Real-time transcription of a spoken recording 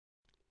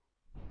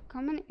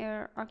common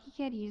error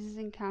ArchiCAD users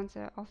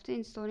encounter after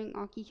installing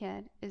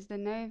ArchiCAD is the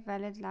no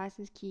valid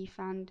license key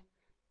found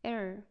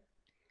error.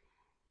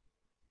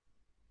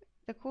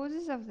 The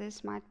causes of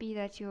this might be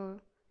that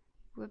your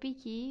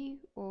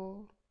Wibu-key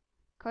or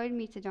code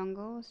meter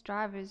dongle's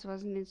drivers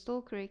wasn't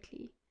installed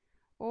correctly,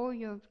 or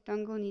your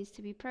dongle needs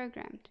to be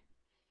programmed.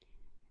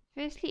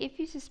 Firstly, if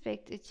you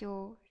suspect it's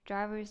your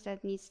drivers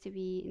that needs to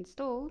be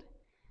installed,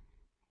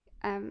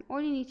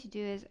 all you need to do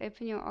is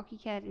open your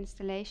ArchiCAD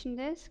installation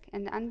disk,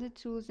 and under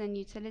Tools and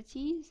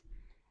Utilities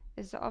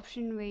is the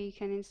option where you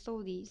can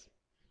install these.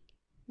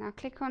 Now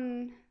click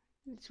on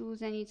the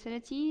Tools and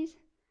Utilities,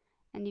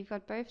 and you've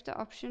got both the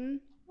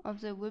option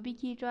of the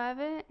Wibu-key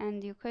driver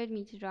and your code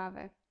meter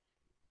driver.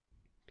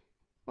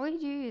 All you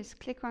do is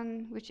click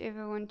on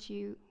whichever one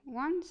you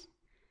want.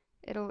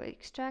 It'll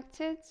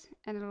extract it,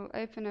 and it'll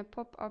open a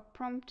pop-up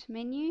prompt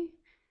menu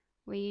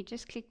where you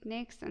just click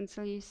next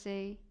until you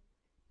say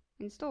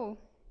install.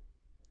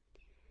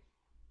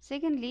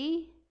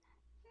 Secondly,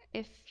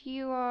 if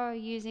you are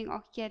using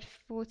ArchiCAD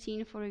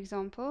 14 for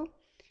example,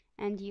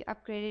 and you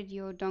upgraded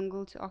your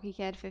dongle to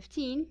ArchiCAD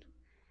 15,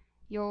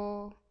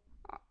 your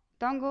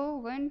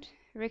dongle won't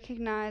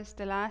recognize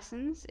the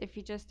license if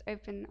you just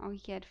open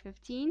ArchiCAD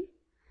 15.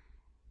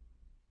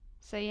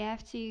 So you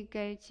have to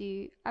go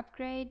to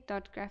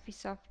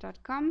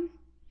upgrade.graphisoft.com,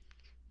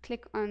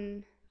 click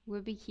on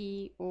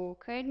Wibu-key or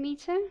code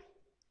meter.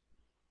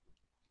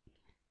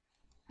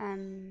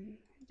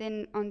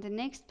 Then on the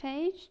next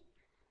page,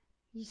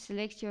 you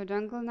select your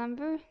dongle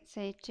number,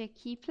 say check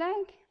key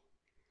plug.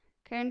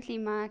 Currently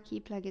my key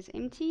plug is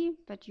empty,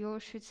 but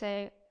yours should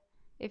say,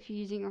 if you're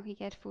using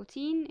ArchiCAD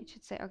 14, it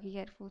should say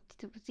ArchiCAD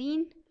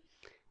 14.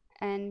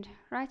 And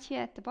right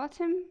here at the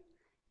bottom,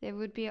 there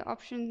would be an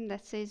option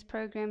that says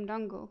program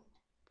dongle.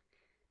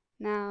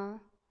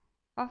 Now,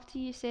 after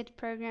you set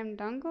program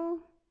dongle,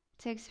 it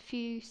takes a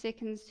few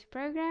seconds to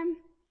program,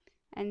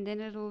 and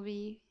then it will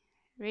be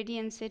ready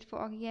and set for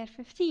ArchiCAD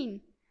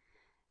 15.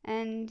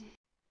 And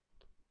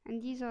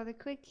these are the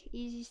quick,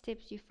 easy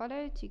steps you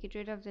follow to get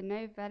rid of the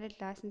no valid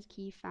license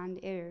key found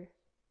error.